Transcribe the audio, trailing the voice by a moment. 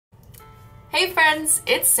Hey friends,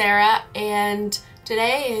 it's Sarah, and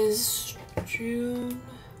today is June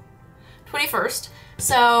 21st,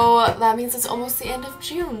 so that means it's almost the end of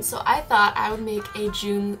June, so I thought I would make a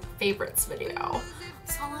June favorites video.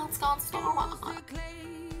 So let's get started.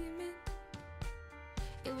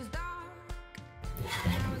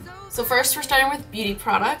 So first we're starting with beauty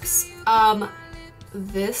products.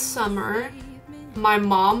 This summer, my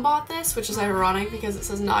mom bought this, which is ironic because it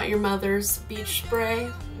says not your mother's beach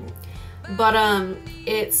spray. But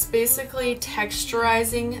it's basically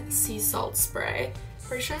texturizing sea salt spray.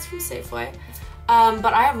 Pretty sure it's from Safeway.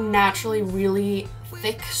 But I have naturally really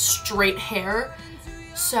thick, straight hair,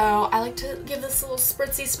 so I like to give this a little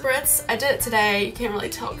spritzy spritz. I did it today. You can't really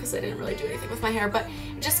tell because I didn't really do anything with my hair, but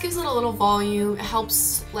it just gives it a little volume. It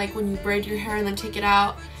helps like when you braid your hair and then take it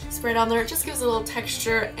out, spray it on there. It just gives it a little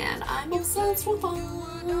texture, and I'm obsessed with it.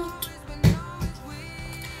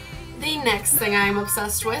 The next thing I'm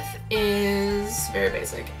obsessed with is very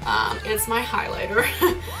basic. It's my highlighter.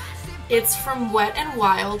 It's from Wet n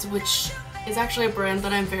Wild, which is actually a brand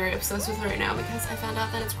that I'm very obsessed with right now because I found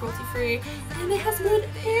out that it's cruelty-free and it has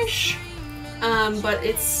good-ish. But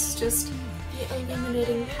it's just the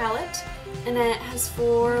illuminating palette, and it has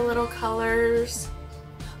 4 little colors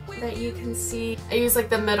that you can see. I use like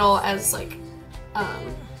the middle as like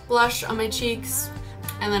blush on my cheeks,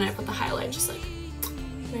 and then I put the highlight just like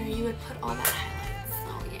where you would put all that highlight.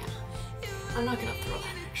 Oh yeah. I'm not gonna throw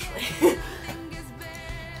that actually.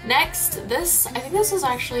 Next, I think this was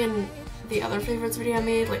actually in the other favorites video I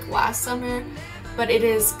made like last summer, but it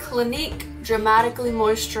is Clinique Dramatically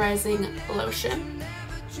Moisturizing Lotion.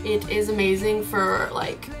 It is amazing for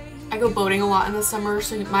like, I go boating a lot in the summer,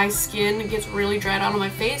 so my skin gets really dried out on my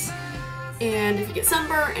face, and if you get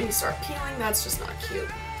sunburn and you start peeling, that's just not cute.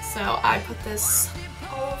 So I put this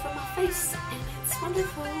all over my face, and it's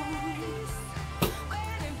wonderful.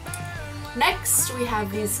 Next, we have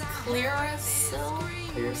these Clearasil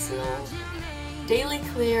Daily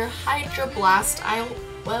Clear Hydro Blast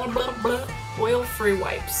Oil-Free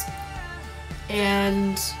Wipes.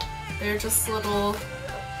 And they're just little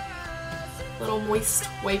moist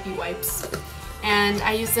wipey wipes. And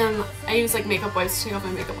I use like makeup wipes to take off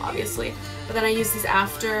my makeup obviously, but then I use these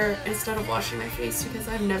after instead of washing my face because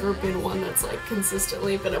I've never been one that's like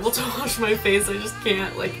consistently been able to wash my face. I just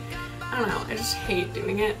can't, like, I don't know, I just hate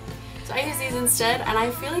doing it. So I use these instead, and I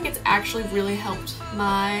feel like it's actually really helped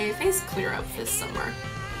my face clear up this summer.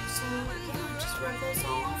 So yeah, just rub those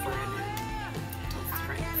all over it.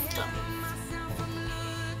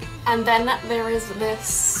 And then there is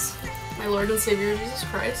this, my Lord and Savior Jesus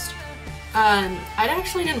Christ. I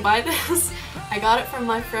actually didn't buy this. I got it from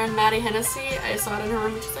my friend Maddie Hennessy. I saw it in her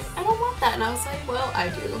room and she's like, I don't want that. And I was like, well, I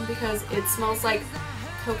do, because it smells like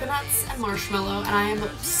coconuts and marshmallow, and I am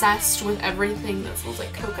obsessed with everything that smells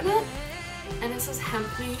like coconut. And it says Hemp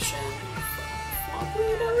Nation. I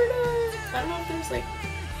don't know if there's like,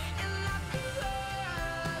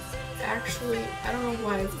 actually, I don't know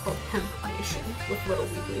why it's called Hemp Nation with little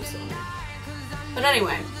wee leaves on it. But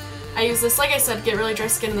anyway, I use this, like I said, to get really dry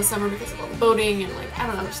skin in the summer because of all the boating and like, I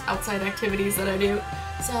don't know, just outside activities that I do.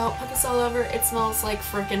 So put this all over. It smells like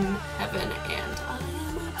frickin' heaven, and I'm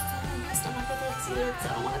not gonna either because I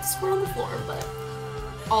don't want it to squirt on the floor. But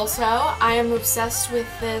also, I am obsessed with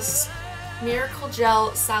this Miracle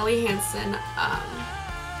Gel Sally Hansen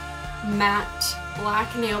matte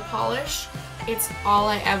black nail polish. It's all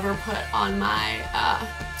I ever put on my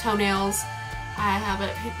toenails. I have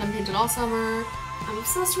them painted all summer. I'm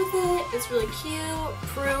obsessed with it. It's really cute.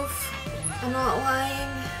 Proof. I'm not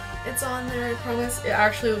lying. It's on there, I promise. It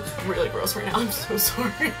actually looks really gross right now. I'm so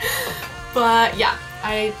sorry. But yeah,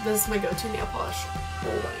 this is my go-to nail polish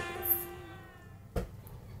always.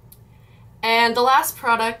 And the last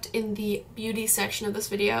product in the beauty section of this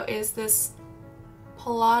video is this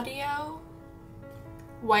Palladio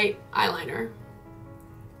white eyeliner.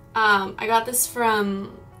 I got this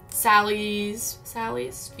from Sally's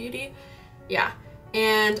Beauty. Yeah.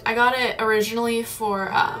 And I got it originally for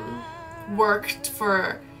I've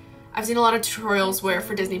seen a lot of tutorials where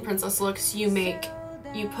for Disney Princess looks you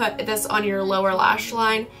put this on your lower lash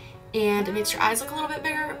line and it makes your eyes look a little bit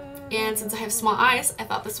bigger, and since I have small eyes I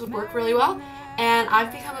thought this would work really well, and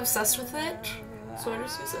I've become obsessed with it, so I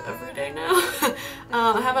just use it every day now.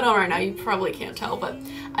 I have it on right now, you probably can't tell, but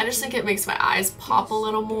I just think it makes my eyes pop a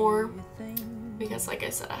little more because, like I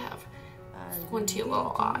said, I have squinty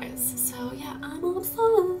little eyes. So yeah, I'm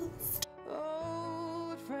obsessed.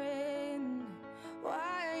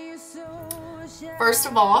 First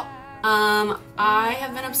of all, I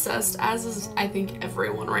have been obsessed, as is I think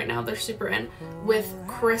everyone right now, they're super in, with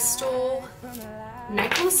Crystal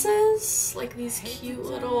necklaces, like these cute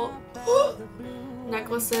little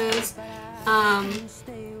necklaces.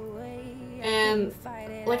 And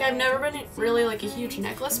like I've never been really like a huge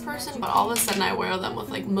necklace person, but all of a sudden I wear them with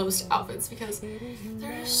like most outfits because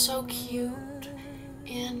they're so cute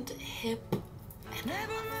and hip and I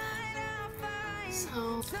love that.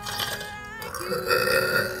 So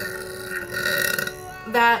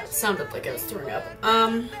that sounded like I was throwing up.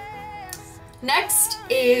 Next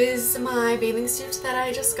is my bathing suit that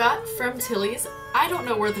I just got from Tilly's. I don't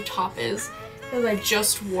know where the top is because I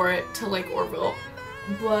just wore it to Lake Orville,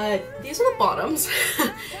 but these are the bottoms.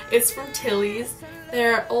 It's from Tilly's.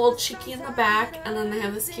 They're a little cheeky in the back, and then they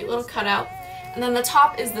have this cute little cutout. And then the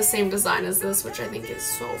top is the same design as this, which I think is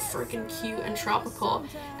so freaking cute and tropical.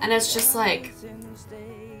 And it's just like,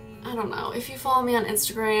 I don't know, if you follow me on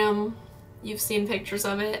Instagram, you've seen pictures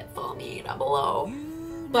of it, follow me down below.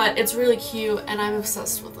 But it's really cute and I'm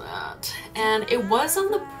obsessed with that. And it was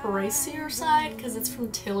on the pricier side because it's from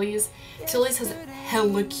Tilly's. Tilly's has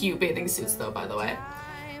hella cute bathing suits though, by the way.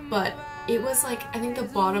 But it was like, I think the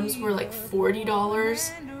bottoms were like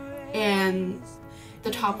 $40 and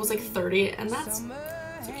the top was like $30, and that's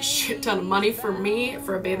like a shit ton of money for me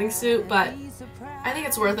for a bathing suit, but I think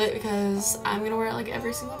it's worth it because I'm gonna wear it like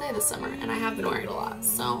every single day this summer and I have been wearing it a lot,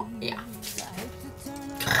 so yeah.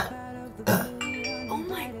 Oh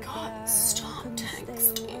my god, stop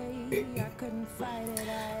texting.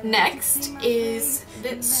 Next is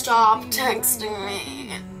stop texting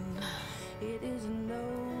me.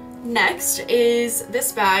 Next is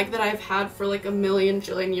this bag that I've had for like a million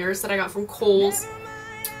jillion years that I got from Kohl's.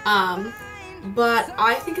 But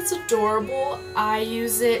I think it's adorable. I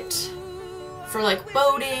use it for like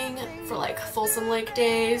boating, for like Folsom Lake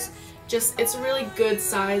days. Just, it's a really good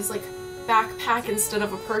size, like backpack instead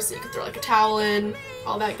of a purse that you could throw like a towel in,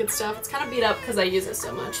 all that good stuff. It's kind of beat up because I use it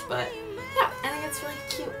so much, but yeah, I think it's really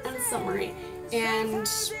cute and summery and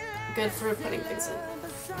good for putting things in.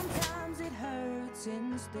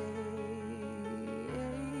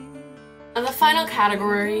 And the final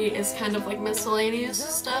category is kind of like miscellaneous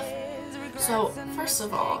stuff. So first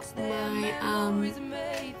of all,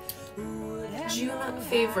 my June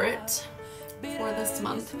favorite for this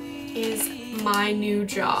month is my new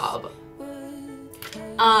job.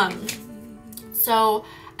 So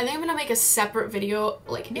I think I'm gonna make a separate video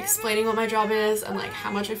like explaining what my job is and like how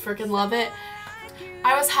much I freaking love it.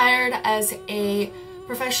 I was hired as a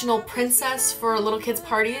professional princess for little kids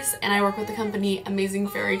parties, and I work with the company Amazing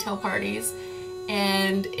Fairy Tale Parties,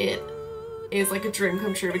 and it is like a dream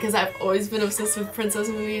come true because I've always been obsessed with princess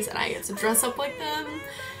movies and I get to dress up like them,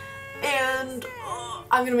 and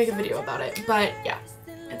I'm gonna make a video about it. But yeah,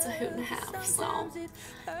 it's a hoot and a half, so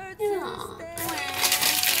yeah.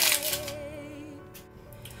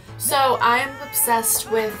 So I'm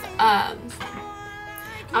obsessed with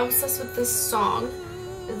this song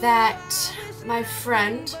that my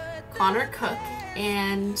friend Connor Cook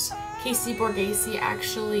and Casey Borghese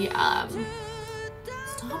actually stop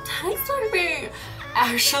texting me,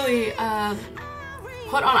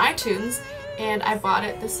 put on iTunes, and I bought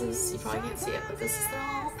it. This is, you probably can't see it, but this is their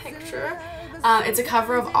little picture. It's a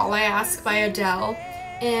cover of All I Ask by Adele,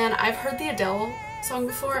 and I've heard the Adele song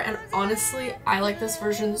before, and honestly I like this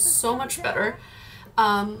version so much better.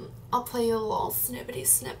 I'll play you a little snippety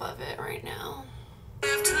snip of it right now.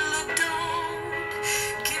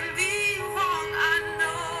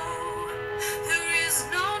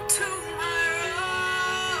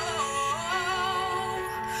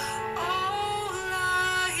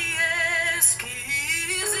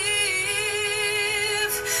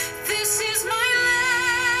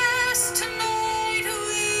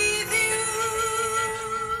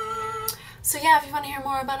 So yeah, if you want to hear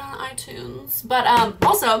more about it on iTunes. But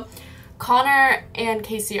also, Connor and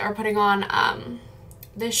Casey are putting on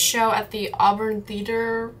this show at the Auburn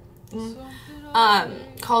Theater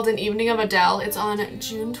called An Evening of Adele. It's on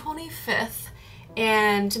June 25th,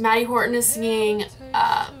 and Maddie Horton is singing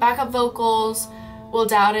backup vocals. Will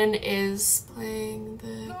Dowden is playing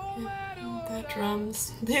the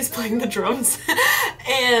drums. He's playing the drums.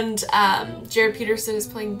 And Jared Peterson is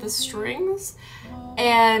playing the strings.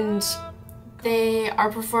 And they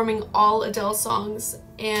are performing all Adele songs,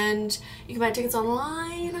 and you can buy tickets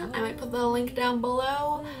online. I might put the link down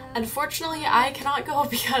below. Unfortunately, I cannot go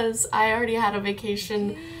because I already had a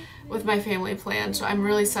vacation with my family planned, so I'm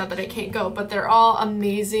really sad that I can't go, but they're all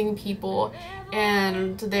amazing people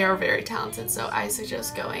and they are very talented, so I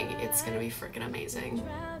suggest going. It's gonna be freaking amazing.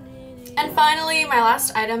 And finally, my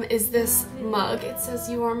last item is this mug. It says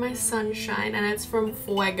 "You Are My Sunshine," and it's from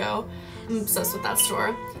Fuego. I'm obsessed with that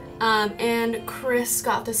store. And Chris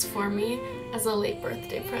got this for me, as a late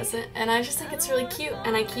birthday present, and I just think it's really cute,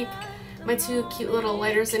 and I keep my 2 cute little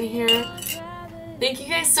lighters in here. Thank you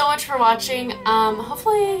guys so much for watching.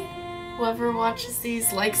 Hopefully whoever watches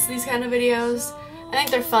these likes these kind of videos. I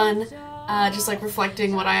think they're fun, just like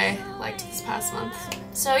reflecting what I liked this past month.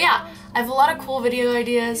 So yeah, I have a lot of cool video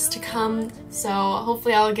ideas to come, so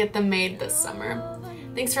hopefully I'll get them made this summer.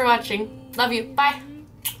 Thanks for watching. Love you. Bye.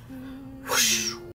 Whoosh.